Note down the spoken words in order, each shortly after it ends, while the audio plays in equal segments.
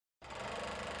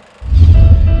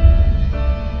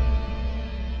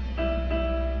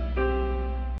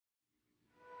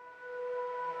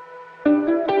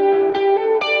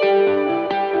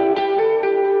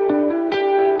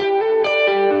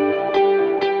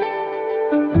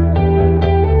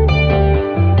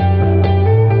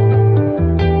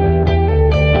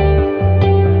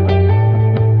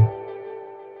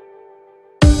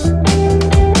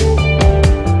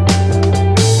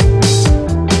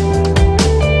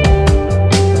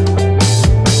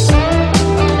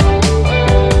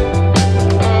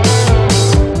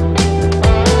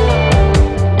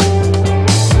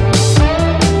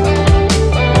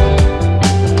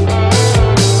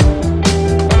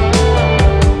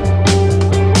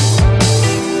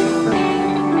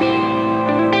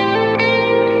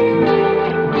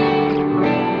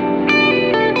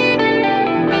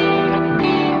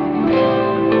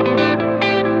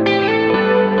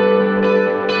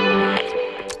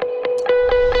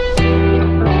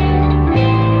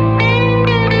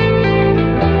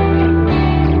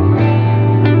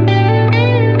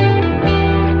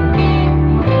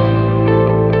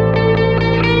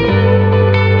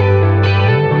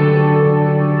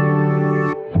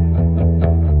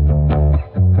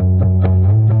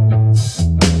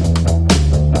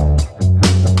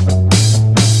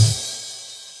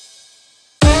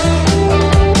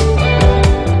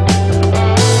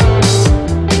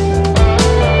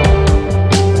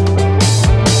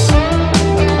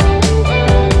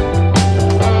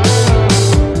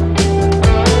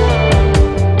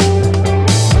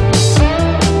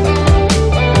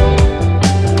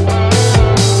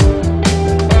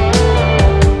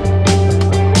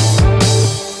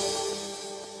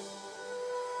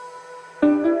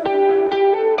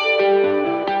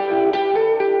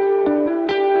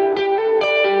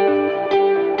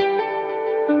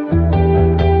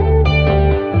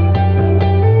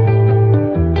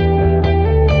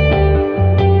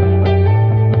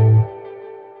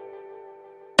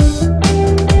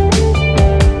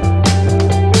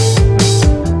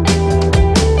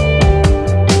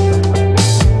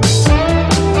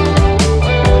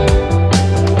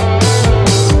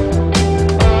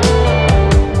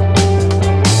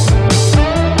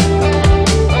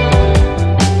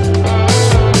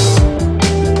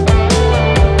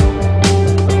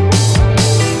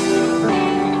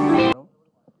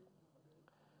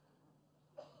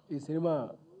ఈ cinema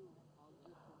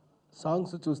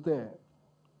songs చూస్తే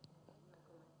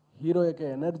hero యొక్క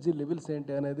ఎనర్జీ లెవెల్స్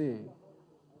ఏంటి అనేది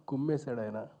కుమ్మేశాడు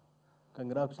ఆయన.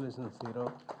 Congratulations hero.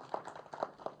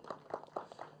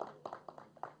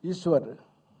 ఈశ్వర్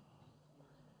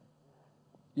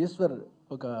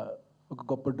ఒక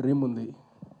గొప్ప డ్రీమ్ ఉంది.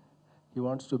 He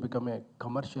wants to become a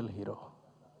commercial hero.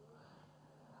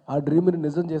 ఆ డ్రీమ్ని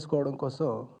నిజం చేసుకోవడం కోసం,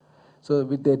 so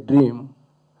with a dream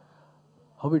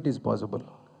how it is possible?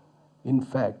 In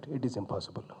fact it is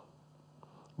impossible.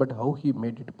 But how he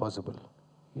made it possible?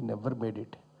 He never made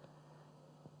it.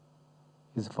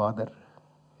 His father,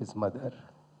 his mother,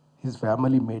 his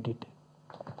family made it.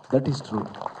 That is true.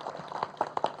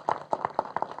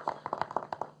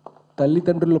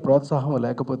 తల్లిదండ్రుల ప్రోత్సాహం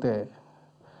లేకపోతే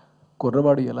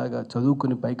కుర్రవాడు ఎలాగా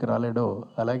చదువుకుని పైకి రాలేడో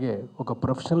అలాగే ఒక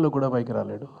ప్రొఫెషన్లో కూడా పైకి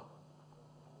రాలేడు.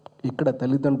 ఇక్కడ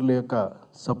తల్లిదండ్రుల యొక్క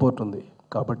సపోర్ట్ ఉంది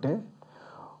కాబట్టే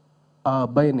ఆ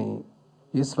అబ్బాయిని,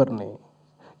 ఈశ్వర్ని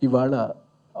ఇవాళ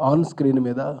ఆన్ స్క్రీన్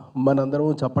మీద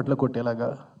మనందరం చప్పట్లు కొట్టేలాగా,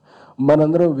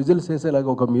 మనందరం విజిల్స్ వేసేలాగా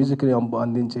ఒక మ్యూజిక్ని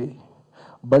అందించి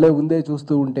భలే ఉందే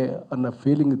చూస్తూ ఉంటే అన్న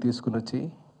ఫీలింగ్ తీసుకుని వచ్చి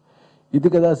ఇది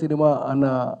కదా సినిమా అన్న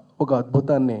ఒక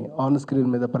అద్భుతాన్ని ఆన్ స్క్రీన్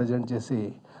మీద ప్రజెంట్ చేసి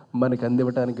మనకి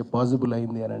అందివ్వటానికి పాసిబుల్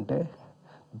అయింది అని అంటే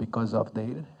because of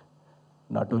their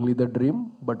not only the dream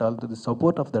but also the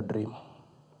support of the dream.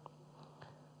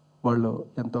 వాళ్ళు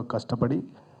ఎంతో కష్టపడి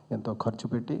ఎంతో ఖర్చు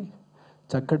పెట్టి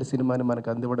చక్కటి సినిమాని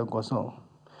మనకు అందివ్వడం కోసం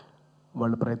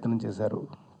వాళ్ళు ప్రయత్నం చేశారు.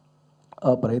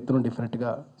 ఆ ప్రయత్నం డెఫినెట్గా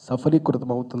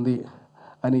సఫలీకృతం అవుతుంది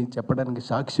అని చెప్పడానికి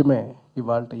సాక్ష్యమే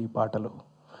ఇవాళ ఈ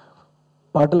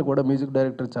పాటలు కూడా మ్యూజిక్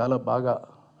డైరెక్టర్ చాలా బాగా,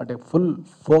 అంటే ఫుల్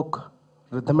ఫోక్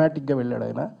రిథమాటిక్గా వెళ్ళాడు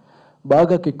ఆయన.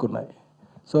 బాగా కిక్ ఉన్నాయి.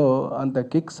 సో అంత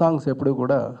కిక్ సాంగ్స్ ఎప్పుడు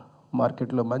కూడా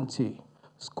మార్కెట్లో మంచి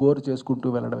స్కోర్ చేసుకుంటూ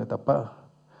వెళ్ళడమే తప్ప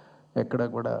ఎక్కడ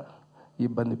కూడా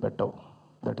ఇబ్బంది పెట్టవు.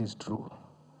 That is true.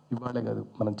 ఇవాళే కాదు,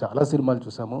 మనం చాలా సినిమాలు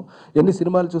చూసాము. ఎన్ని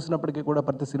సినిమాలు చూసినప్పటికీ కూడా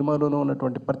ప్రతి సినిమాలోనూ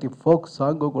ఉన్నటువంటి ప్రతి ఫోక్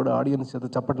సాంగ్ కూడా ఆడియన్స్ చేత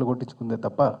చప్పట్లు కొట్టించుకుందే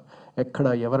తప్ప ఎక్కడ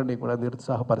ఎవరిని కూడా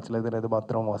నిరుత్సాహపరచలేదు అనేది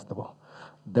మాత్రం వాస్తవం.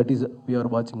 That is we are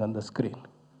watching on the screen.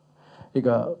 ఇక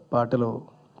పాటలు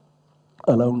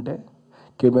అలా ఉంటే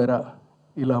కెమెరా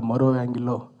ఇలా మరో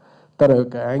యాంగిల్లో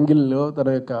తన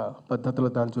యొక్క పద్ధతిలో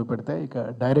తాను చూపెడితే, ఇక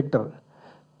డైరెక్టర్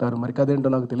తాను మరి కదేంటో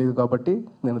నాకు తెలియదు కాబట్టి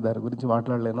నేను దాని గురించి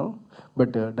మాట్లాడలేను.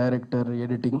 బట్ డైరెక్టర్,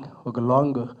 ఎడిటింగ్, ఒక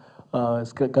లాంగ్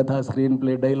కథ, screen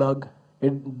play, dialogue,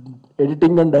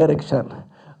 editing and direction,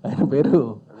 ఆయన పేరు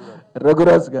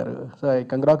రఘురాజ్ గారు. సో ఐ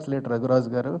కంగ్రాచులేట్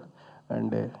రఘురాజ్ గారు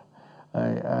and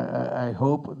I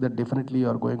hope that definitely you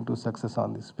are going to success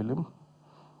on this film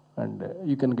and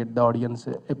you can get the audience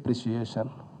appreciation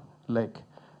like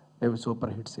a super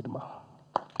hit cinema.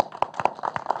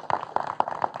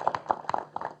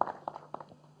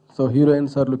 So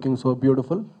heroines are looking so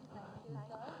beautiful.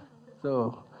 So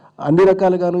అన్ని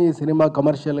రకాలుగాను ఈ cinema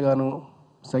కమర్షియల్గాను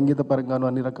సంగీతపరంగాను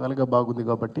అన్ని రకాలుగా బాగుంది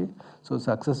కాబట్టి so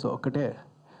success ఒక్కటే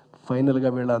ఫైనల్గా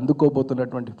వీళ్ళు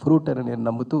అందుకోబోతున్నటువంటి fruit అని నేను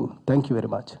నమ్ముతూ థ్యాంక్ యూ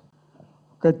వెరీ మచ్.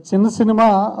 ఒక చిన్న సినిమా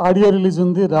ఆడియో రిలీజ్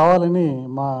ఉంది రావాలని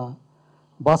మా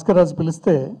భాస్కర్ రాజు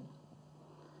పిలిస్తే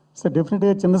సో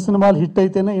డెఫినెట్గా చిన్న సినిమాలు హిట్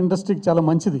అయితేనే ఇండస్ట్రీకి చాలా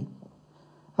మంచిది.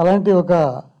 అలాంటి ఒక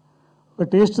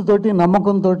టేస్ట్ తోటి,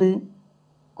 నమ్మకంతో,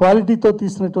 క్వాలిటీతో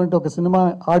తీసినటువంటి ఒక సినిమా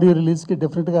ఆడియో రిలీజ్కి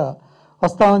డెఫినెట్గా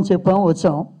వస్తామని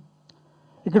వచ్చాం.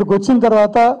 ఇక్కడికి వచ్చిన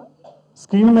తర్వాత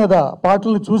స్క్రీన్ మీద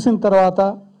పాటలను చూసిన తర్వాత,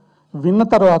 విన్న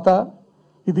తర్వాత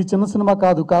ఇది చిన్న సినిమా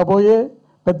కాదు, కాబోయే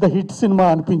పెద్ద హిట్ సినిమా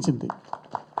అనిపించింది.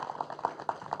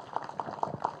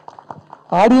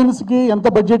 ఆడియన్స్కి ఎంత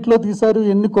బడ్జెట్లో తీశారు,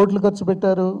 ఎన్ని కోట్లు ఖర్చు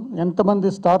పెట్టారు, ఎంతమంది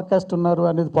స్టార్ కాస్ట్ ఉన్నారు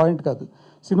అనేది పాయింట్ కాదు.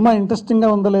 సినిమా ఇంట్రెస్టింగ్గా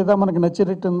ఉందా లేదా, మనకి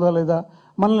నచ్చేటట్టు ఉందా లేదా,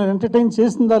 మనల్ని ఎంటర్టైన్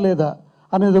చేసిందా లేదా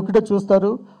అనేది ఒకటే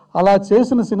చూస్తారు. అలా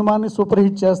చేసిన సినిమాని సూపర్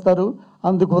హిట్ చేస్తారు.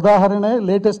 అందుకు ఉదాహరణే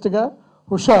లేటెస్ట్గా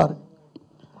హుషార్.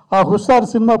 ఆ హుషార్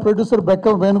సినిమా ప్రొడ్యూసర్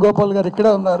బెక్కం వేణుగోపాల్ గారు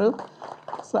ఇక్కడే ఉన్నారు.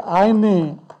 ఆయన్ని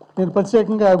నేను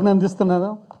ప్రత్యేకంగా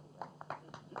అభినందిస్తున్నాను.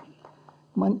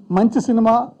 మంచి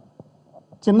సినిమా,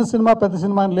 చిన్న సినిమా పెద్ద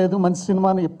సినిమా అని లేదు, మంచి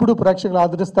సినిమాని ఎప్పుడూ ప్రేక్షకులు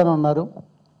ఆదరిస్తూనే ఉన్నారు.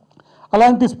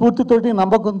 అలాంటి స్ఫూర్తితోటి,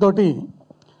 నమ్మకంతో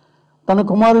తన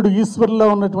కుమారుడు ఈశ్వర్లో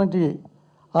ఉన్నటువంటి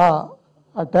ఆ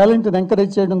టాలెంట్ని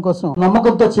ఎంకరేజ్ చేయడం కోసం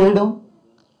నమ్మకంతో చేయడం,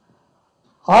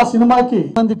 ఆ సినిమాకి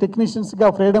మంది టెక్నీషియన్స్గా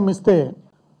ఫ్రీడమ్ ఇస్తే,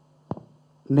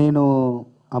 నేను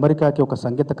అమెరికాకి ఒక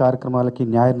సంగీత కార్యక్రమాలకి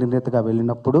న్యాయ నిర్ణేతగా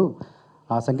వెళ్ళినప్పుడు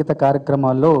ఆ సంగీత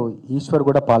కార్యక్రమాల్లో ఈశ్వర్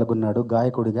కూడా పాల్గొన్నాడు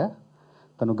గాయకుడిగా.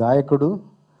 తను గాయకుడు,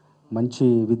 మంచి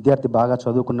విద్యార్థి, బాగా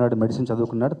చదువుకున్నాడు, మెడిసిన్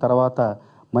చదువుకున్నాడు. తర్వాత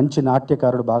మంచి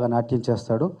నాట్యకారుడు, బాగా నాట్యం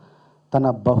చేస్తాడు. తన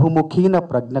బహుముఖీన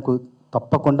ప్రజ్ఞకు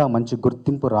తప్పకుండా మంచి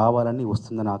గుర్తింపు రావాలని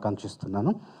వస్తుందని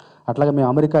ఆకాంక్షిస్తున్నాను. అట్లాగే మేము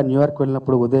అమెరికా, న్యూయార్క్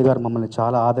వెళ్ళినప్పుడు ఉదయ్ గారు మమ్మల్ని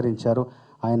చాలా ఆదరించారు.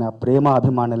 ఆయన ప్రేమ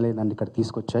అభిమానాలే నన్ను ఇక్కడ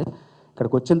తీసుకొచ్చాయి.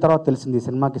 ఇక్కడికి వచ్చిన తర్వాత తెలిసింది ఈ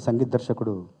సినిమాకి సంగీత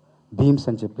దర్శకుడు భీమ్స్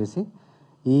అని చెప్పేసి.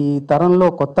 ఈ తరంలో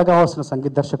కొత్తగా వస్తున్న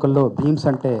సంగీత దర్శకుల్లో భీమ్స్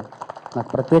అంటే నాకు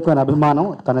ప్రత్యేకమైన అభిమానం.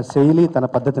 తన శైలి, తన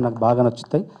పద్ధతి నాకు బాగా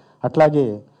నచ్చుతాయి. అట్లాగే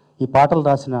ఈ పాటలు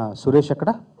రాసిన సురేష్ ఎక్కడ?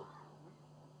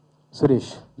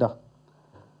 సురేష్ దా,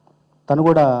 తను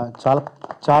కూడా చాలా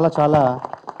చాలా చాలా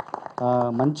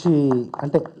మంచి,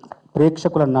 అంటే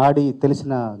ప్రేక్షకుల నాడి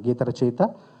తెలిసిన గీత రచయిత.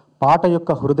 పాట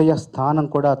యొక్క హృదయ స్థానం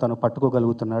కూడా తను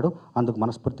పట్టుకోగలుగుతున్నాడు. అందుకు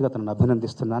మనస్ఫూర్తిగా తనను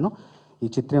అభినందిస్తున్నాను. ఈ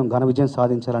చిత్రం ఘన విజయం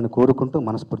సాధించాలని కోరుకుంటూ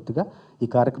మనస్ఫూర్తిగా ఈ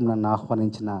కార్యక్రమం నన్ను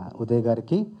ఆహ్వానించిన ఉదయ్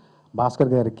గారికి,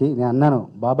 భాస్కర్ గారికి నేను అన్నాను,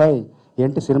 బాబాయ్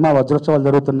ఏంటి సినిమా వజ్రోత్సవాలు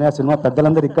జరుగుతున్నాయి, ఆ సినిమా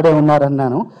పెద్దలందరూ ఇక్కడే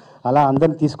ఉన్నారన్నాను. అలా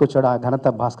అందరిని తీసుకొచ్చాడు. ఆ ఘనత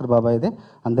భాస్కర్ బాబాయ్దే.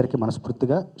 అందరికీ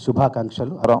మనస్ఫూర్తిగా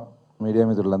శుభాకాంక్షలు. మీడియా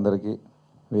మిత్రులందరికీ,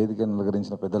 వేదికను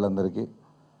అలంకరించిన పెద్దలందరికీ,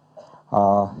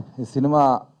 ఈ సినిమా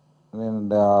నేను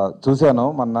చూశాను.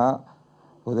 మొన్న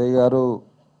ఉదయ్ గారు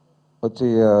వచ్చి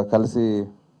కలిసి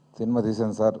సినిమా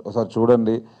తీసాను సార్, ఒకసారి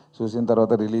చూడండి, చూసిన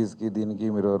తర్వాత రిలీజ్కి దీనికి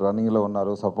మీరు రన్నింగ్లో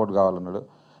ఉన్నారు, సపోర్ట్ కావాలన్నాడు.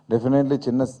 డెఫినెట్లీ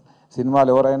చిన్న సినిమాలు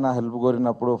ఎవరైనా హెల్ప్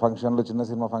కోరినప్పుడు, ఫంక్షన్లో చిన్న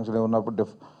సినిమా ఫంక్షన్ ఉన్నప్పుడు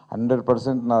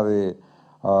 100% నాది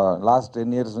లాస్ట్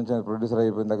 10 years నుంచి నేను ప్రొడ్యూసర్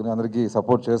అయిపోయిన దగ్గర అందరికీ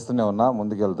సపోర్ట్ చేస్తూనే ఉన్నా,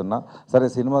 ముందుకెళ్తున్నా. సరే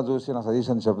సినిమా చూసి నా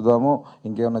సజెషన్ చెప్దాము,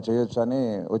 ఇంకేమన్నా చేయొచ్చు అని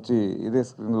వచ్చి ఇదే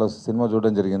స్క్రీన్లో సినిమా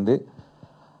చూడడం జరిగింది.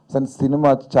 సరే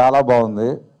సినిమా చాలా బాగుంది.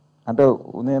 అంటే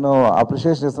నేను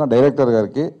అప్రిషియేట్ చేస్తున్న డైరెక్టర్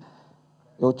గారికి.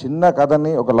 ఒక చిన్న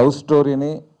కథని, ఒక లవ్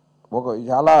స్టోరీని, ఒక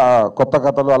చాలా కొత్త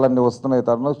కథలు అలాంటివి వస్తున్నాయి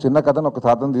తరుణం, చిన్న కథను ఒక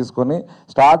కథను తీసుకొని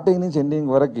స్టార్టింగ్ నుంచి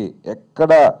ఎండింగ్ వరకు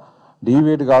ఎక్కడ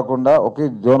డీవియేట్ కాకుండా ఒకే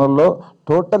జోనల్లో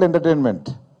టోటల్ ఎంటర్టైన్మెంట్.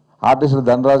 ఆర్టిస్టులు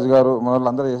ధనరాజు గారు మన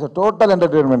వాళ్ళందరూ చేశారు. టోటల్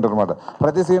ఎంటర్టైన్మెంట్ అనమాట.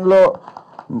 ప్రతి సీన్లో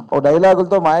ఓ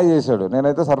డైలాగులతో మాయ చేశాడు.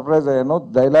 నేనైతే సర్ప్రైజ్ అయ్యాను.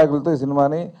 డైలాగులతో ఈ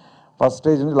సినిమాని ఫస్ట్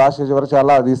స్టేజ్ నుంచి లాస్ట్ స్టేజ్ వరకు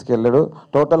చాలా తీసుకెళ్ళాడు.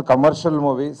 Total commercial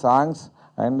movie, songs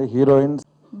and heroines.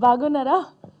 బాగున్నారా?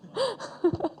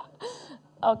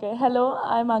 Okay, hello,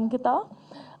 I'm Anketa.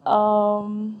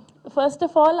 First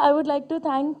of all, I would like to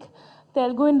thank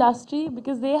Telugu industry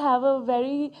because they have a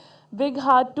very big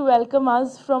heart to welcome us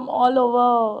from all over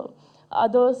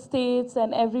other states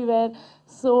and everywhere.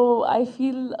 So I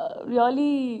feel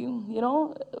really,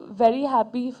 very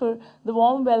happy for the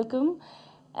warm welcome.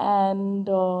 And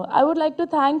I would like to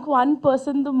thank one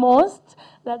person the most,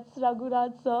 that's Raghuraj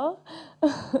sir.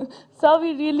 Sir, we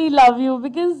really love you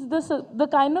because the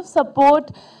kind of support,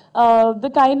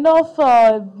 the kind of,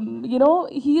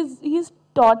 he's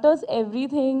taught us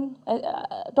everything,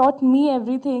 taught me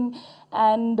everything.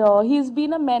 And he's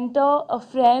been a mentor, a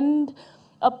friend,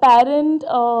 a parent,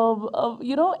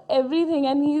 everything.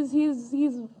 And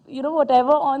he's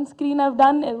whatever on screen I've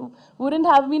done wouldn't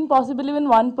have been possible even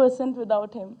 1%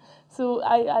 without him. So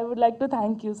I would like to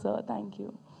thank you, sir. Thank you.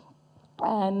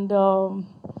 And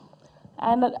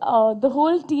the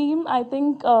whole team, I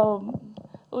think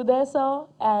Uday sir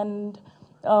and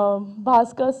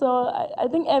Bhaskar sir, I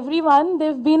think everyone,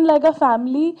 they've been like a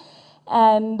family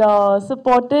and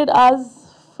supported us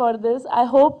for this. I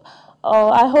hope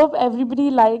everybody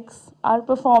likes our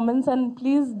performance and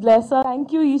please bless her. Thank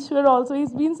you, Ishwar, also.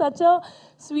 He's been such a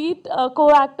sweet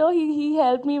co-actor. He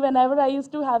helped me whenever I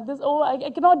used to have this,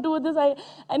 I cannot do this,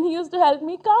 and he used to help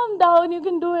me, calm down, you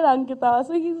can do it, Ankita.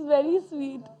 So he's very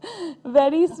sweet,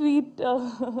 very sweet.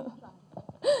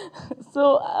 So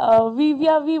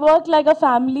we work like a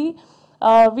family.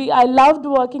 I loved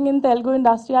working in Telugu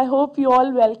industry. I hope you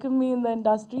all welcome me in the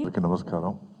industry.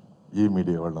 నమస్కారం. ఈ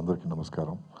media వాళ్ళందరికీ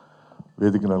నమస్కారం.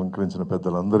 వేదికను అలంకరించిన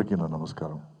పెద్దలందరికీ నా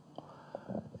నమస్కారం.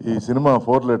 ఈ సినిమా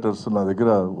 4 letters నా దగ్గర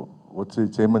వచ్చి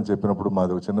చేయమని చెప్పినప్పుడు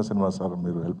మాది ఒక చిన్న సినిమా సార్,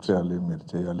 మీరు హెల్ప్ చేయాలి, మీరు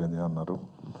చేయాలి అని అన్నారు.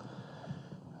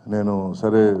 నేను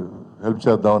సరే హెల్ప్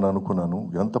చేద్దామని అనుకున్నాను.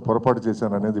 ఎంత పొరపాటు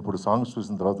చేశాను అనేది ఇప్పుడు సాంగ్స్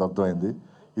చూసిన తర్వాత అర్థమైంది.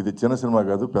 ఇది చిన్న సినిమా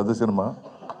కాదు, పెద్ద సినిమా.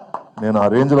 నేను ఆ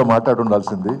రేంజ్లో మాట్లాడి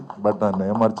ఉండాల్సింది, బట్ నన్ను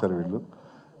ఏమార్చారు వీళ్ళు.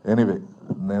 ఎనీవే,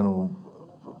 నేను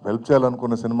హెల్ప్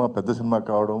చేయాలనుకున్న సినిమా పెద్ద సినిమా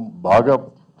కావడం, బాగా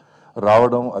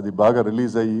రావడం, అది బాగా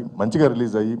రిలీజ్ అయ్యి, మంచిగా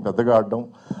రిలీజ్ అయ్యి, పెద్దగా ఆడడం,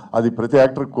 అది ప్రతి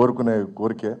యాక్టర్ కోరుకునే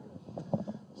కోరికే.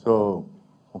 సో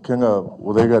ముఖ్యంగా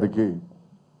ఉదయ్ గారికి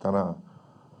తన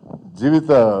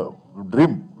జీవిత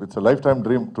dream, it's life time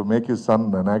dream to make his son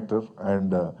an actor.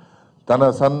 And తన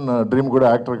సన్ డ్రీమ్ కూడా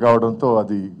యాక్టర్ కావడంతో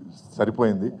అది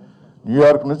సరిపోయింది.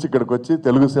 న్యూయార్క్ నుంచి ఇక్కడికి వచ్చి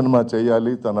తెలుగు సినిమా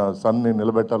చేయాలి, తన సన్ని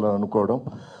నిలబెట్టాలని అనుకోవడం,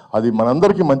 అది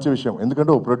మనందరికీ మంచి విషయం.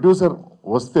 ఎందుకంటే ఓ ప్రొడ్యూసర్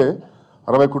వస్తే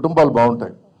 60 కుటుంబాలు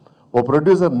బాగుంటాయి, ఓ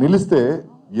ప్రొడ్యూసర్ నిలిస్తే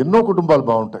ఎన్నో కుటుంబాలు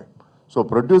బాగుంటాయి. సో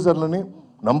ప్రొడ్యూసర్లని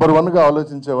నంబర్ 1గా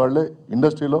ఆలోచించే వాళ్ళే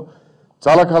ఇండస్ట్రీలో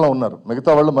చాలా కాలం ఉన్నారు. మిగతా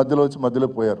వాళ్ళు మధ్యలో వచ్చి మధ్యలో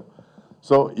పోయారు.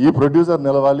 సో ఈ ప్రొడ్యూసర్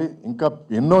నిలవాలి, ఇంకా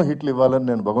ఎన్నో హిట్లు ఇవ్వాలని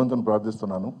నేను భగవంతుని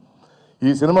ప్రార్థిస్తున్నాను.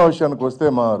 ఈ సినిమా విషయానికి వస్తే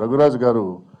మా రఘురాజ్ గారు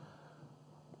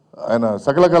ఆయన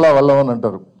సకల కళా వల్లవన్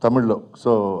అంటారు తమిళ్లో.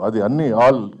 సో అది అన్ని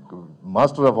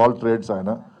మాస్టర్ ఆఫ్ ఆల్ ట్రేడ్స్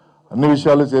ఆయన. అన్ని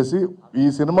విషయాలు చేసి ఈ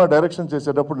సినిమా డైరెక్షన్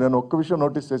చేసేటప్పుడు నేను ఒక్క విషయం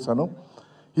నోటీస్ చేశాను.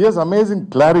 He has amazing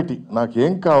clarity. నాకు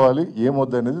ఏం కావాలి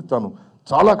ఏమొద్దు అనేది తను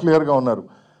చాలా క్లియర్గా ఉన్నారు.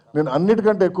 నేను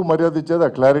అన్నిటికంటే ఎక్కువ మర్యాద ఇచ్చేది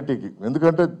ఆ క్లారిటీకి.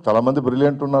 ఎందుకంటే చాలామంది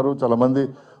బ్రిలియంట్ ఉన్నారు, చాలామంది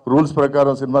రూల్స్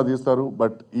ప్రకారం సినిమా తీస్తారు.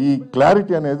 బట్ ఈ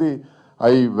క్లారిటీ అనేది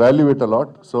I value it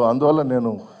a lot. So అందువల్ల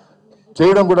నేను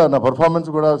చేయడం కూడా, నా పర్ఫార్మెన్స్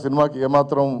కూడా సినిమాకి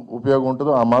ఏమాత్రం ఉపయోగం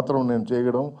ఉంటుందో ఆ మాత్రం నేను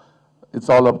చేయడం,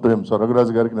 it's all up to him. So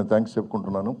Raghuraj గారికి నేను థ్యాంక్స్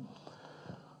చెప్పుకుంటున్నాను.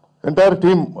 ఎంటైర్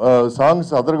టీమ్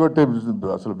సాంగ్స్ అదరగొట్టే,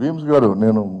 అసలు భీమ్స్ గారు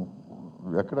నేను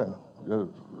ఎక్కడ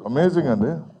అమేజింగ్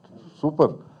అండి,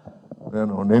 సూపర్.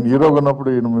 నేను హీరోగా ఉన్నప్పుడు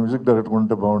ఈయన మ్యూజిక్ డైరెక్టర్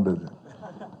ఉంటే బాగుండేది.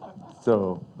 So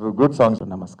good songs.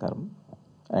 నమస్కారం.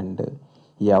 అండ్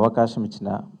ఈ అవకాశం ఇచ్చిన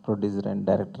ప్రొడ్యూసర్ అండ్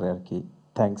డైరెక్టర్ గారికి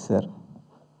thanks sir.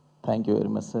 Thank you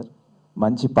very much sir.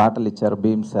 మంచి పాటలు ఇచ్చారు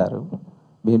భీమ్ సారు.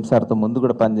 భీమ్ సార్తో ముందు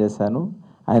కూడా పనిచేశాను.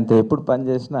 ఆయనతో ఎప్పుడు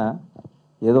పనిచేసినా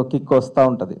ఏదో కిక్ వస్తూ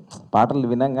ఉంటుంది. పాటలు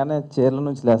వినంగానే చీరల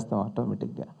నుంచి లేస్తాం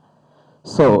ఆటోమేటిక్గా.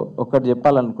 సో ఒకటి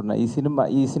చెప్పాలనుకున్నా,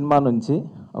 ఈ సినిమా నుంచి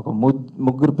ఒక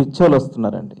ముగ్గురు పిచ్చోళ్ళు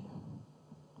వస్తున్నారండి.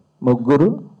 ముగ్గురు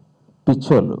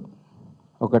పిచ్చోళ్ళు.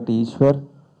 ఒకటి ఈశ్వర్,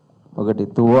 ఒకటి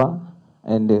తువా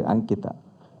అండ్ అంకిత.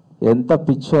 ఎంత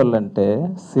పిచ్చోళ్ళు అంటే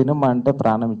సినిమా అంటే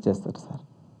ప్రాణం ఇచ్చేస్తారు సార్.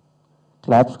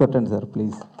 క్లాప్స్ కొట్టండి సార్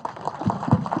ప్లీజ్.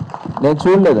 నేను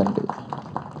చూడలేదండి,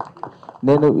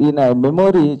 నేను ఈయన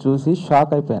మెమొరీ చూసి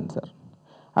షాక్ అయిపోయాను సార్.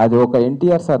 అది ఒక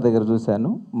ఎన్టీఆర్ సార్ దగ్గర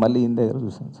చూశాను, మళ్ళీ ఈయన దగ్గర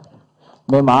చూశాను సార్.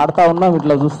 మేము ఆడుతూ ఉన్నాం,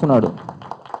 ఇట్లా చూస్తున్నాడు,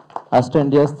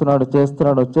 అసిస్టెంట్ చేస్తున్నాడు,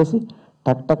 వచ్చేసి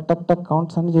టక్ టక్ టక్ టక్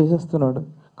కౌంట్స్ అన్ని చేసేస్తున్నాడు.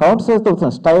 కౌంట్స్ చేస్తూ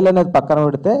వస్తున్నాడు. స్టైల్ అనేది పక్కన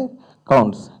పెడితే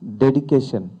కౌంట్స్,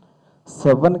 డెడికేషన్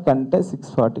 7 కంటే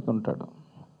 640కి ఉంటాడు.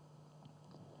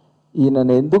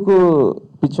 ఈయనను ఎందుకు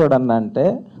పిచ్చోడు అన్నా అంటే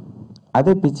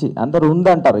అదే పిచ్చి. అందరూ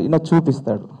ఉందంటారు, ఈయన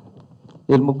చూపిస్తాడు.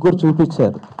 వీళ్ళు ముగ్గురు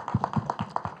చూపించారు.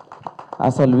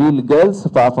 అసలు వీళ్ళు గర్ల్స్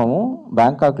పాపము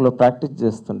బ్యాంకాక్లో ప్రాక్టీస్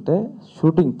చేస్తుంటే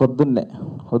షూటింగ్ పొద్దున్నే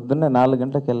 4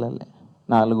 గంటలకు వెళ్ళాలి.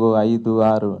 4, 5,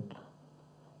 6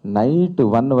 నైట్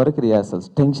 1 వరకు రిహార్సల్స్.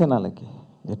 టెన్షన్ వాళ్ళకి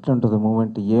ఎట్లుంటుంది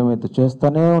మూమెంట్, ఏమైతే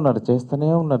చేస్తూనే ఉన్నారు.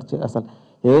 అసలు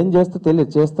ఏం చేస్తే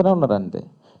తెలియదు, చేస్తూనే ఉన్నారు అంతే.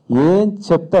 ఏం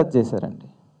చెప్తే అది చేశారండి.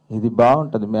 ఇది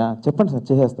బాగుంటుంది, చెప్పండి సార్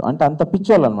చేసేస్తాం అంటే అంత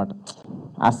పిచ్చోళ్ళు అనమాట.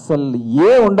 అస్సలు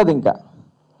ఉండదు. ఇంకా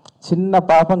చిన్న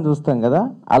పాపను చూస్తాం కదా,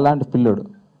 అలాంటి పిల్లోడు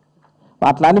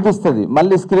అట్లా అనిపిస్తుంది.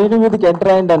 మళ్ళీ స్క్రీన్ మీదకి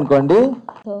ఎంటర్ అయ్యింది అనుకోండి.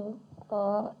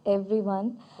 ఎవ్రీవన్,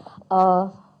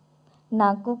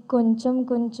 నాకు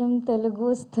కొంచెం తెలుగు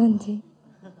వస్తుంది.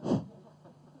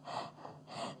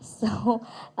 So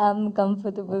I'm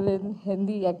comfortable in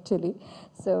Hindi actually.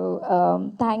 So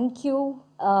thank you,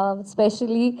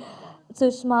 especially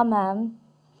Sushma ma'am,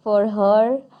 for her.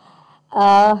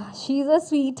 She's a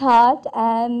sweetheart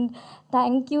and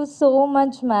thank you so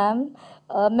much ma'am.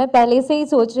 मैं पहले से ही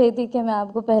सोच रही थी कि मैं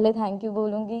आपको पहले थैंक यू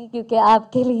बोलूँगी क्योंकि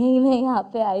आपके लिए ही मैं यहाँ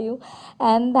पे आई हूँ.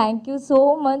 And thank you so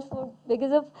much for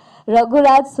because of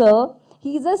Raghuraj sir.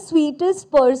 He's the sweetest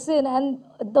person and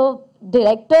the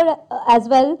director as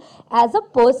well as a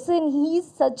person. He's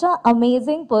such an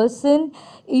amazing person.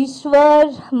 Ishwar,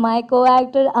 my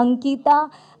co-actor Ankita,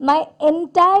 my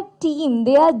entire team,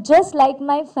 they are just like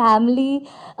my family.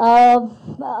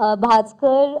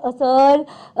 Bhaskar sir,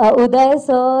 Uday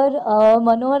sir,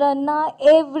 Manohar Anna,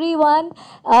 everyone,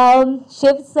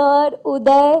 Shiv sir,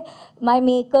 Uday, my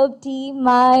makeup team,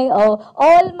 my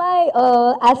all my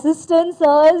assistant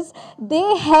sirs, they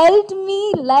helped me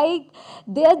like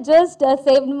they are just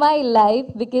saved my life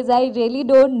because I really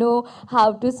don't know how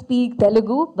to speak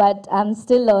Telugu, but I'm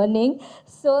still learning.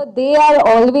 So they are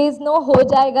always no ho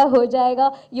jayega,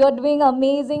 you're doing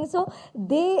amazing. So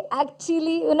they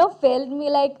actually felt me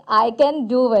like I can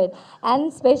do it.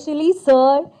 And especially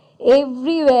sir,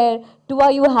 everywhere,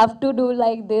 Tuya, you have to do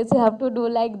like this, you have to do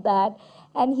like that.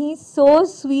 And he's so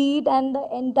sweet and the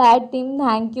entire team,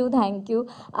 thank you.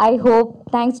 I hope,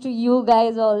 thanks to you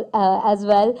guys all as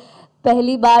well.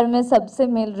 पहली बार मैं सबसे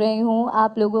मिल रही हूँ,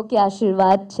 आप लोगों के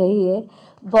आशीर्वाद चाहिए,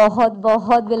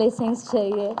 बहुत ब्लेसिंग्स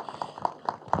चाहिए.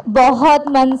 बहुत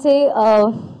मन से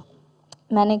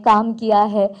मैंने काम किया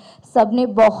है, सबने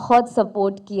बहुत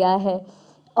सपोर्ट किया है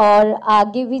और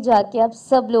आगे भी जाके आप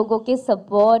सब लोगों के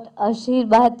सपोर्ट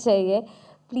आशीर्वाद चाहिए.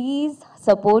 प्लीज़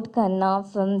सपोर्ट करना,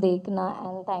 फिल्म देखना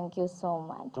and thank you so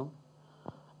much.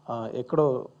 ఎక్కడో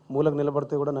మూలకు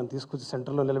నిలబడితే కూడా నన్ను తీసుకొచ్చి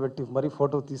సెంటర్లో నిలబెట్టి మరీ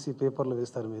ఫోటో తీసి పేపర్లో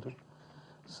వేస్తారు మీరు.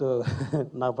 సో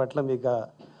నా పట్ల మీకు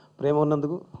ప్రేమ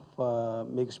ఉన్నందుకు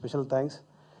మీకు స్పెషల్ థ్యాంక్స్.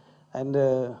 అండ్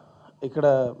ఇక్కడ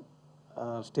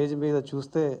స్టేజ్ మీద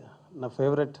చూస్తే నా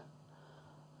ఫేవరెట్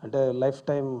అంటే లైఫ్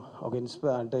టైం ఒక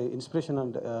ఇన్స్పిరేషన్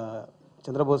అంటే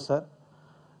చంద్రబోస్ సార్.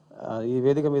 ఈ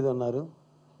వేదిక మీద ఉన్నారు.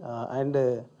 అండ్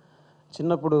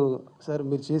చిన్నప్పుడు సార్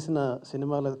మీరు చేసిన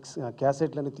సినిమాల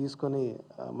క్యాసెట్లని తీసుకొని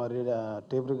మరి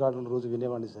టేప్ రికార్డులు రోజు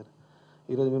వినేవాడిని సార్.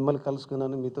 ఈరోజు మిమ్మల్ని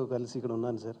కలుసుకున్నాను, మీతో కలిసి ఇక్కడ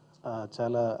ఉన్నాను సార్.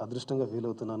 చాలా అదృష్టంగా ఫీల్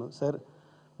అవుతున్నాను సార్.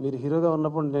 మీరు హీరోగా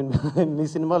ఉన్నప్పుడు నేను మీ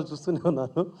సినిమాలు చూస్తూనే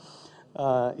ఉన్నాను.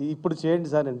 ఇప్పుడు చేయండి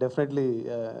సార్, నేను డెఫినెట్లీ.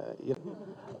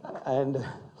 అండ్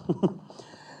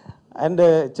అండ్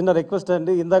చిన్న రిక్వెస్ట్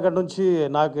అండి, ఇందాక నుంచి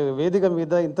నాకు వేదిక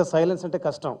మీద ఇంత సైలెన్స్ అంటే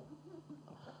కష్టం.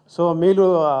 సో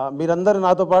మీరందరూ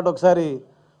నాతో పాటు ఒకసారి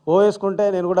ఓ వేసుకుంటే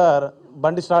నేను కూడా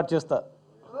బండి స్టార్ట్ చేస్తా.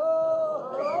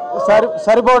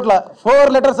 సరిపోట్ల 4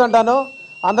 letters అంటాను,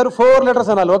 అందరూ 4 letters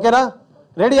అనాలి. ఓకేనా?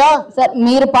 రెడీయా? సార్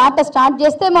మీరు పాట స్టార్ట్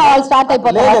చేస్తే మా వాళ్ళు స్టార్ట్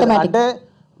అయిపోతారు. అంటే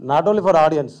నాట్ ఓన్లీ ఫర్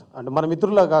ఆడియన్స్, అంటే మన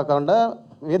మిత్రులా కాకుండా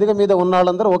వేదిక మీద ఉన్న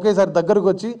వాళ్ళందరూ ఒకేసారి దగ్గరకు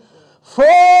వచ్చి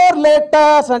 4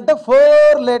 letters అంటే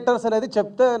 4 letters అనేది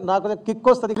చెప్తే నాకు కిక్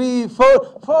వస్తుంది. 3,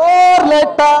 4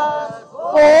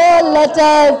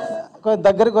 letters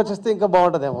దగ్గరికి వచ్చేస్తే ఇంకా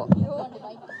బాగుంటుందేమో.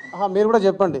 మీరు కూడా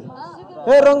చెప్పండి.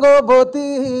 ఏ రంగోబోతి,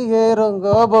 ఏ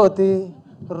రంగోబోతి,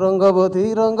 రంగోబోతి,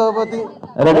 రంగోబోతి.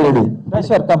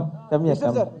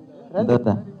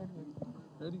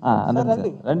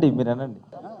 రండి, మీరు అనండి.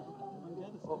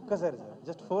 ఒక్కసారి సార్,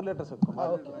 జస్ట్ 4 letters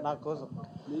నా కోసం.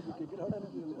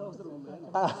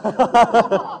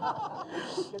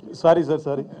 Sorry sir,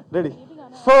 sorry. Ready?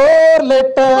 4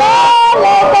 letters.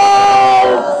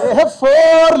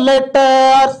 4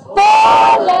 letters.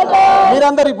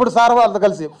 మీరందరూ ఇప్పుడు సార్ వాళ్ళతో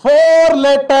కలిసి 4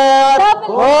 letters.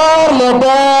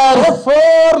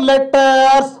 4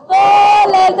 letters.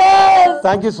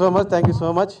 Thank you so much, thank you so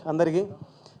much అందరికీ.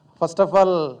 ఫస్ట్ ఆఫ్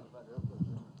ఆల్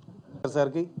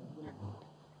సార్కి,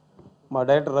 మా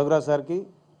డైరెక్టర్ రఘురాజ్ సార్కి,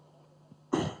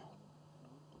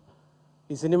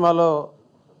 ఈ సినిమాలో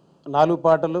 4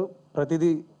 పాటలు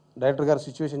ప్రతిదీ డైరెక్టర్ గారు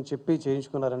సిచ్యువేషన్ చెప్పి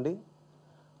చేయించుకున్నారండి.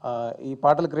 ఈ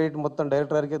పాటల క్రెడిట్ మొత్తం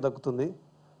డైరెక్టర్ గారికే దక్కుతుంది.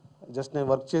 జస్ట్ నేను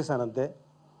వర్క్ చేశాను అంతే.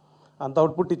 అంత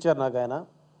అవుట్పుట్ ఇచ్చారు నాకు ఆయన.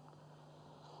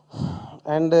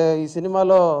 అండ్ ఈ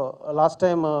సినిమాలో లాస్ట్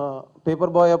టైం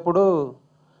పేపర్ బాయ్ అప్పుడు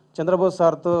చంద్రబోస్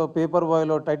సార్తో పేపర్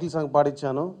బాయ్లో టైటిల్ సాంగ్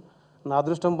పాడించాను. నా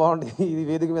అదృష్టం బాగుండి ఈ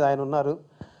వేదిక మీద ఆయన ఉన్నారు.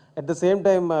 At the same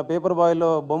time paper బాయ్లో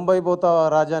Bombay పోతా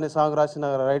రాజా అనే సాంగ్ రాసిన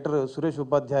రైటర్ సురేష్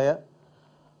ఉపాధ్యాయ.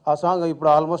 ఆ సాంగ్ ఇప్పుడు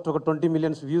ఆల్మోస్ట్ ఒక 20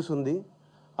 million వ్యూస్ ఉంది.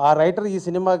 ఆ రైటర్ ఈ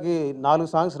సినిమాకి 4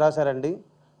 songs రాశారండి.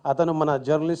 అతను మన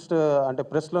జర్నలిస్ట్ అంటే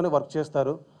ప్రెస్లోనే వర్క్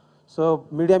చేస్తారు. సో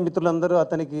మీడియా మిత్రులందరూ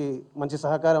అతనికి మంచి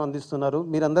సహకారం అందిస్తున్నారు.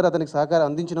 మీరందరూ అతనికి సహకారం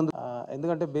అందించినందుకు,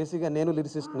 ఎందుకంటే బేసిక్గా నేను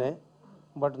లిరిసిస్ట్నే,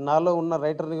 బట్ నాలో ఉన్న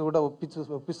రైటర్ని కూడా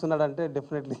ఒప్పిస్తున్నాడంటే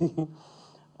డెఫినెట్లీ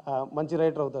మంచి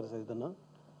రైటర్ అవుతారు సార్ ఇతను.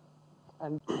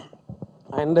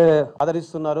 అండ్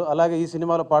ఆదరిస్తున్నారు. అలాగే ఈ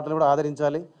సినిమాలో పాటలు కూడా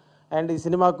ఆదరించాలి. అండ్ ఈ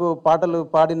సినిమాకు పాటలు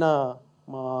పాడిన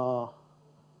మా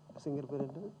సింగర్ పేరు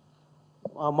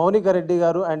మౌనిక రెడ్డి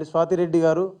గారు అండ్ స్వాతి రెడ్డి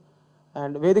గారు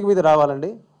అండ్ వేదిక మీద రావాలండి.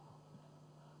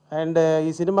 అండ్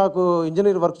ఈ సినిమాకు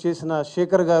ఇంజనీర్ వర్క్ చేసిన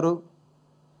శేఖర్ గారు.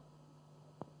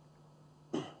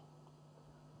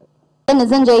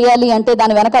 నిజం చేయాలి అంటే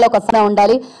దాని వెనకాల ఒక సన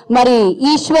ఉండాలి. మరి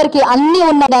ఈశ్వర్కి అన్నీ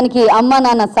ఉన్నదానికి అమ్మ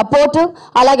నాన్న సపోర్ట్,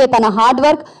 అలాగే తన హార్డ్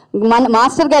వర్క్.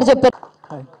 మాస్టర్ గారు చెప్పారు.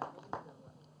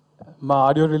 మా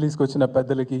ఆడియో రిలీజ్కి వచ్చిన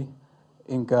పెద్దలకి,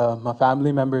 ఇంకా మా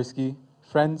ఫ్యామిలీ మెంబర్స్కి,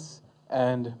 ఫ్రెండ్స్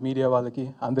అండ్ మీడియా వాళ్ళకి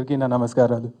అందరికీ నా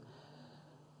నమస్కారాలు.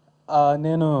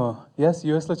 నేను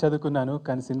యూఎస్లో చదువుకున్నాను,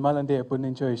 కానీ సినిమాలంటే ఎప్పటి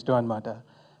నుంచో ఇష్టం అనమాట.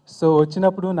 సో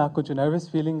వచ్చినప్పుడు నాకు కొంచెం నర్వస్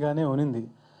ఫీలింగ్గానే ఉన్నింది.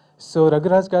 సో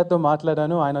రఘురాజ్ గారితో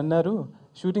మాట్లాడాను. ఆయన అన్నారు,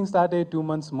 షూటింగ్ స్టార్ట్ అయ్యే 2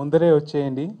 months ముందరే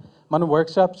వచ్చేయండి, మనం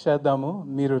వర్క్షాప్స్ చేద్దాము,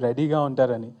 మీరు రెడీగా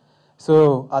ఉంటారని. సో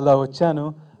అలా వచ్చాను.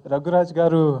 రఘురాజ్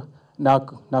గారు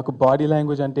నాకు బాడీ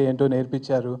లాంగ్వేజ్ అంటే ఏంటో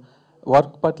నేర్పించారు,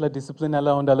 వర్క్ పట్ల డిసిప్లిన్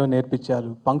ఎలా ఉండాలో నేర్పించారు,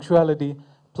 పంక్చువాలిటీ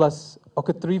ప్లస్ ఒక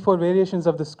 3-4 వేరియేషన్స్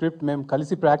ఆఫ్ ద స్క్రిప్ట్ మేము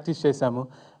కలిసి ప్రాక్టీస్ చేశాము.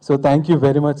 So thank you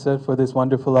very much sir for this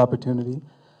wonderful opportunity.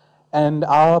 And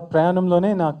ఆ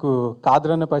ప్రయాణంలోనే నాకు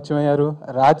కాదరన్న పరిచయం అయ్యారు,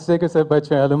 రాజశేఖర్ సార్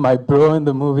పరిచయం అయ్యారు, my bro in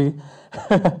the movie.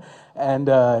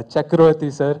 And Chakravarthi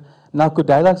sir నాకు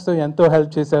డైలాగ్స్తో ఎంతో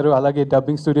హెల్ప్ చేశారు. అలాగే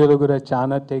డబ్బింగ్ స్టూడియోలో కూడా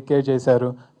చాలా టేక్ కేర్ చేశారు,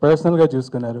 పర్సనల్గా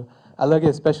చూసుకున్నారు. అలాగే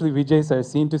especially Vijay sir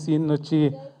scene to scene వచ్చి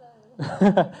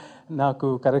నాకు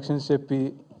కరెక్షన్స్ చెప్పి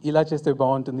ఇలా చేస్తే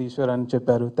బాగుంటుంది ఈశ్వర్ అని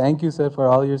చెప్పారు. Thank you sir for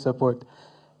all your support.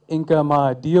 ఇంకా మా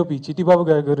డిఓపి చిట్టిబాబు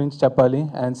గారి గురించి చెప్పాలి,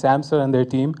 and Sam sir and there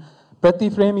team. ప్రతి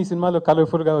ఫ్రేమ్ ఈ సినిమాలో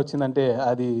కలర్ఫుల్గా వచ్చిందంటే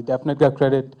అది డెఫినెట్గా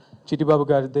క్రెడిట్ చిట్టిబాబు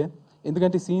గారిదే.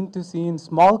 ఎందుకంటే scene to scene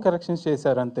small corrections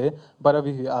చేశారు అంతే, బట్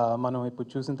అవి మనం ఇప్పుడు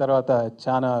చూసిన తర్వాత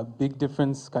చాలా బిగ్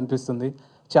డిఫరెన్స్ కనిపిస్తుంది,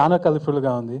 చాలా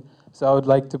కలర్ఫుల్గా ఉంది. So I would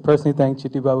like to personally thank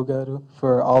Chittibabu గారు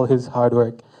for all his hard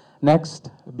work. Next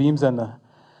Bheems అన్న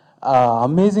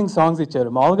అమేజింగ్ సాంగ్స్ ఇచ్చారు.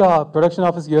 మామూలుగా ప్రొడక్షన్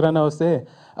ఆఫీస్కి ఎవరైనా వస్తే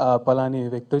పలాని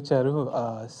వ్యక్తి వచ్చారు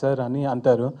సార్ అని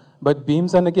అంటారు. బట్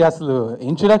భీమ్స్ అన్నకి అసలు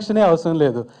ఇంట్రడక్షనే అవసరం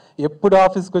లేదు. ఎప్పుడు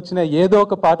ఆఫీస్కి వచ్చినా ఏదో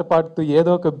ఒక పాట పాడుతూ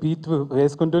ఏదో ఒక బీట్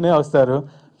వేసుకుంటూనే వస్తారు.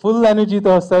 ఫుల్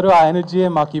ఎనర్జీతో వస్తారు. ఆ ఎనర్జీయే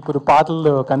మాకు ఇప్పుడు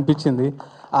పాటల్లో కనిపించింది.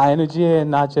 ఆ ఎనర్జీయే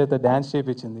నా చేత డ్యాన్స్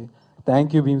చేయించింది.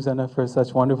 థ్యాంక్ యూ భీమ్స్ అన్న for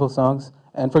such wonderful songs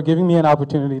and for giving me an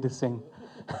opportunity to sing.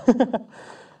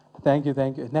 Thank you.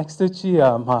 Next వచ్చి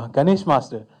మా గణేష్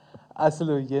మాస్టర్.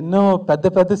 అసలు ఎన్నో పెద్ద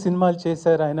పెద్ద సినిమాలు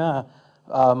చేశారు ఆయన.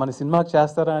 మన సినిమాకి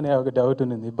చేస్తారా అనే ఒక డౌట్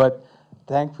ఉంది. But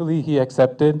thankfully he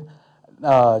accepted.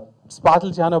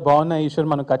 పాటలు చాలా బాగున్నాయి ఈశ్వర్,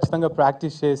 మనం ఖచ్చితంగా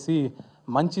ప్రాక్టీస్ చేసి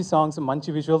మంచి సాంగ్స్ మంచి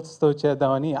విజువల్స్తో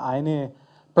చేద్దామని ఆయనే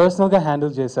పర్సనల్గా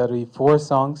హ్యాండిల్ చేశారు ఈ 4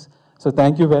 songs. So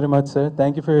thank you very much sir.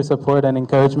 Thank you for your support and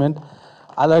encouragement.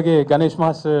 అలాగే గణేష్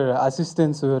మాస్టర్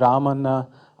అసిస్టెంట్స్ రామన్న,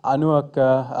 అను అక్క,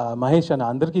 మహేష్ అన్న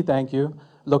అందరికీ థ్యాంక్ యూ.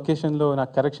 లొకేషన్లో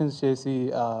నాకు కరెక్షన్స్ చేసి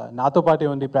నాతో పాటే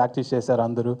ఉండి ప్రాక్టీస్ చేశారు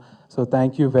అందరూ. So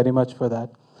thank you very much for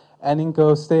that. And ఇంకా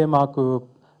వస్తే మాకు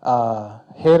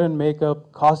hair and makeup,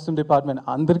 costume department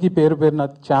అందరికీ పేరు పేరున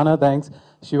చాలా థ్యాంక్స్.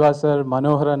 శివ సార్,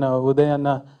 మనోహర్ అన్న, ఉదయ్ అన్న,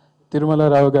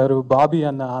 తిరుమలరావు గారు, బాబీ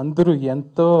అన్న అందరూ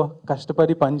ఎంతో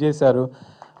కష్టపడి పనిచేశారు.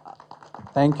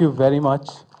 Thank you very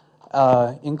much.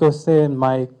 ఇంకొస్తే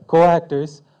my co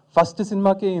actors, first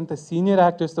సినిమాకి ఇంత సీనియర్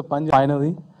యాక్టర్స్తో పని.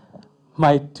 Finally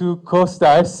my 2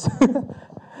 co-stars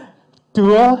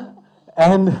Tuya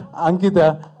and Anketa.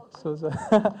 So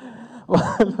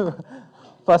వాళ్ళు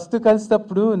ఫస్ట్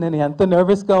కలిసినప్పుడు నేను ఎంత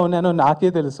నర్వస్గా ఉన్నానో నాకే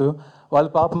తెలుసు. వాళ్ళ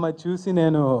పాపం అది చూసి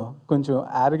నేను కొంచెం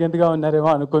యారగెంట్గా ఉన్నారేమో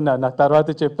అనుకున్నాను. నాకు తర్వాత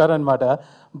చెప్పారనమాట.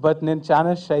 బట్ నేను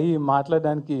చాలా షై,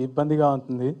 మాట్లాడడానికి ఇబ్బందిగా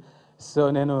ఉంటుంది. సో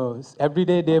నేను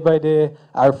everyday day by day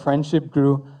our friendship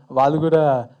గ్రూ. వాళ్ళు కూడా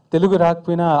తెలుగు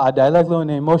రాకపోయినా ఆ డైలాగ్లో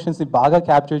ఉన్న ఎమోషన్స్ని బాగా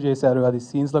క్యాప్చర్ చేశారు. అది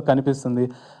సీన్స్లో కనిపిస్తుంది.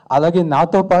 అలాగే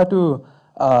నాతో పాటు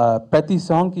ప్రతి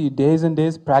సాంగ్కి డేస్ అండ్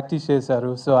డేస్ ప్రాక్టీస్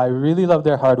చేశారు. So I really love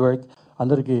there hard work.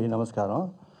 అందరికీ నమస్కారం.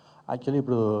 యాక్చువల్లీ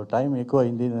ఇప్పుడు టైం ఎక్కువ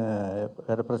అయింది,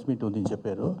 వేరే ప్రెస్ మీట్ ఉందని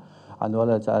చెప్పారు.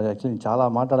 అందువల్ల యాక్చువల్లీ చాలా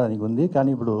మాట్లాడడానికి ఉంది, కానీ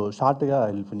ఇప్పుడు షార్ట్గా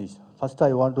I will finish. First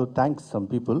I want to thanks some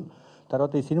people.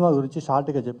 తర్వాత ఈ సినిమా గురించి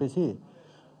షార్ట్గా చెప్పేసి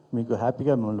మీకు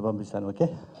హ్యాపీగా మిమ్మల్ని పంపిస్తాను. ఓకే,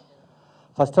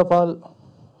 ఫస్ట్ ఆఫ్ ఆల్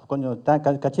కొంచెం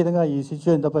ఖచ్చితంగా ఈ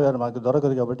సిచ్యువేషన్ తప్ప మాకు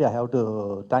దొరకదు కాబట్టి I have to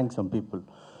thank some people.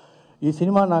 ఈ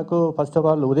సినిమా నాకు ఫస్ట్ ఆఫ్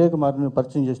ఆల్ ఉదయ్ కుమార్ని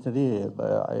పరిచయం చేసినది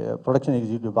ప్రొడక్షన్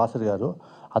ఎగ్జిక్యూటివ్ భాస్కర్ గారు.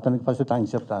 అతనికి ఫస్ట్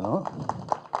థ్యాంక్స్ చెప్తాను.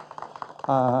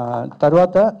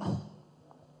 తర్వాత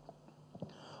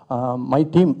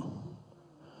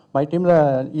మై టీంలో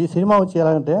ఈ సినిమా వచ్చి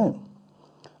ఎలాగంటే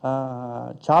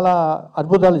చాలా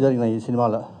అద్భుతాలు జరిగినాయి ఈ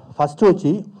సినిమాలో. ఫస్ట్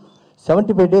వచ్చి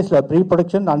 75 డేస్లో pre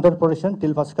production, under production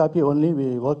till first copy only we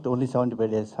work only 75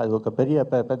 days. అది ఒక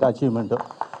పెద్ద అచీవ్మెంట్.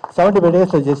 75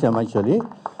 డేస్లో చేసాము యాక్చువల్లీ.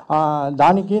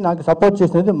 దానికి నాకు సపోర్ట్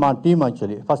చేసినది మా team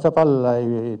actually. First of all I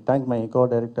thank my co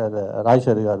director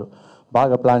Rajeshwar గారు.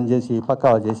 బాగా ప్లాన్ చేసి పక్కా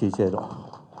చేసి ఇచ్చారు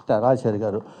రాజేశ్వర్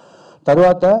గారు.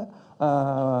 తర్వాత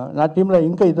నా టీంలో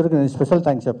ఇంకా ఇద్దరికి నేను స్పెషల్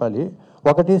థ్యాంక్స్ చెప్పాలి.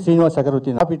 ఒకటి శ్రీనివాస్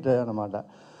చక్రవర్తి అనమాట.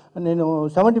 నేను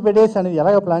 75 డేస్ అనేది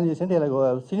ఎలాగ ప్లాన్ చేసింటే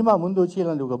ఇలాగ సినిమా ముందు వచ్చి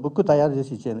ఇలాంటి ఒక బుక్ తయారు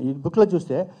చేసి ఇచ్చాను. ఈ బుక్లో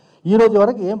చూస్తే ఈ రోజు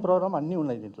వరకు ఏం ప్రోగ్రామ్ అన్నీ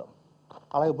ఉన్నాయి దీంట్లో.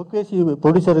 అలాగే బుక్ వేసి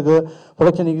ప్రొడ్యూసర్కు,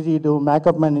 ప్రొడక్షన్ ఎగ్జిక్యూటివ్,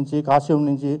 మేకప్ మ్యాన్ నుంచి, కాస్ట్యూమ్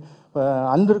నుంచి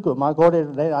అందరికీ మా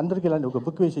కోఆర్డినేటర్ అందరికీ ఇలాంటి ఒక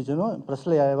బుక్ వేసి ఇచ్చాను.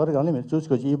 ప్రెస్లో ఎవరు కానీ మీరు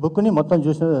చూసుకోవచ్చు. ఈ బుక్ని మొత్తం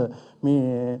చూసిన మీ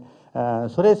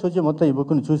సురేష్ వచ్చి మొత్తం ఈ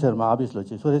బుక్ని చూశారు మా ఆఫీస్లో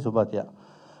వచ్చి, సురేష్ ఉపాధ్యాయ.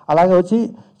 అలాగే వచ్చి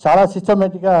చాలా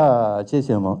సిస్టమేటిక్గా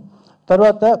చేసాము.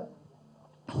 తర్వాత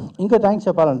ఇంకా థ్యాంక్స్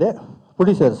చెప్పాలంటే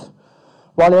ప్రొడ్యూసర్స్,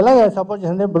 వాళ్ళు ఎలాగ సపోర్ట్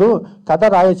చేయాలంటే ఇప్పుడు కథ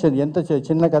రాయొచ్చు, ఎంత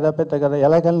చిన్న కథ పెద్ద కథ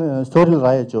ఎలాగైనా స్టోరీలు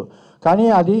రాయొచ్చు. కానీ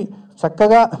అది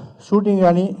చక్కగా షూటింగ్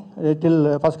కానీ టిల్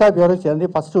ఫస్ట్ కాపీ ఎవరికి చేయాలంటే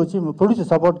ఫస్ట్ వచ్చి ప్రొడ్యూసర్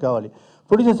సపోర్ట్ కావాలి.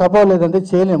 ప్రొడ్యూసర్ సపోర్ట్ లేదంటే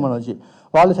చేయలేము మనం వచ్చి.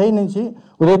 వాళ్ళ సైడ్ నుంచి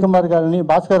ఉదయ్ కుమార్ గారిని,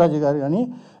 భాస్కర్ రాజు గారు కానీ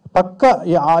పక్క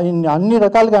అన్ని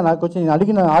రకాలుగా నాకు వచ్చి నేను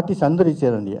అడిగిన ఆర్టిస్ట్ అందరూ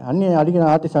ఇచ్చారండి. అడిగిన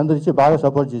ఆర్టిస్ట్ అందరూ ఇచ్చి బాగా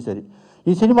సపోర్ట్ చేశారు.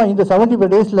 ఈ సినిమా ఇంత 75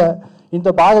 డేస్లో ఇంత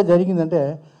బాగా జరిగిందంటే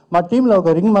మా టీంలో ఒక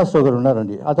రింగ్ మాస్టర్ ఒకరు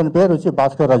ఉన్నారండి. అతని పేరు వచ్చి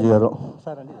భాస్కర్ రాజు గారు.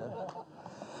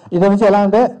 ఇతను వచ్చి ఎలా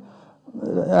అంటే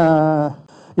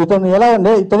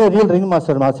ఇతనే రియల్ రింగ్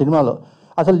మాస్టర్ మా సినిమాలో.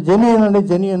 అసలు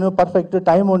జెన్యూన్ పర్ఫెక్ట్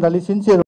టైం ఉండాలి, సిన్సియర్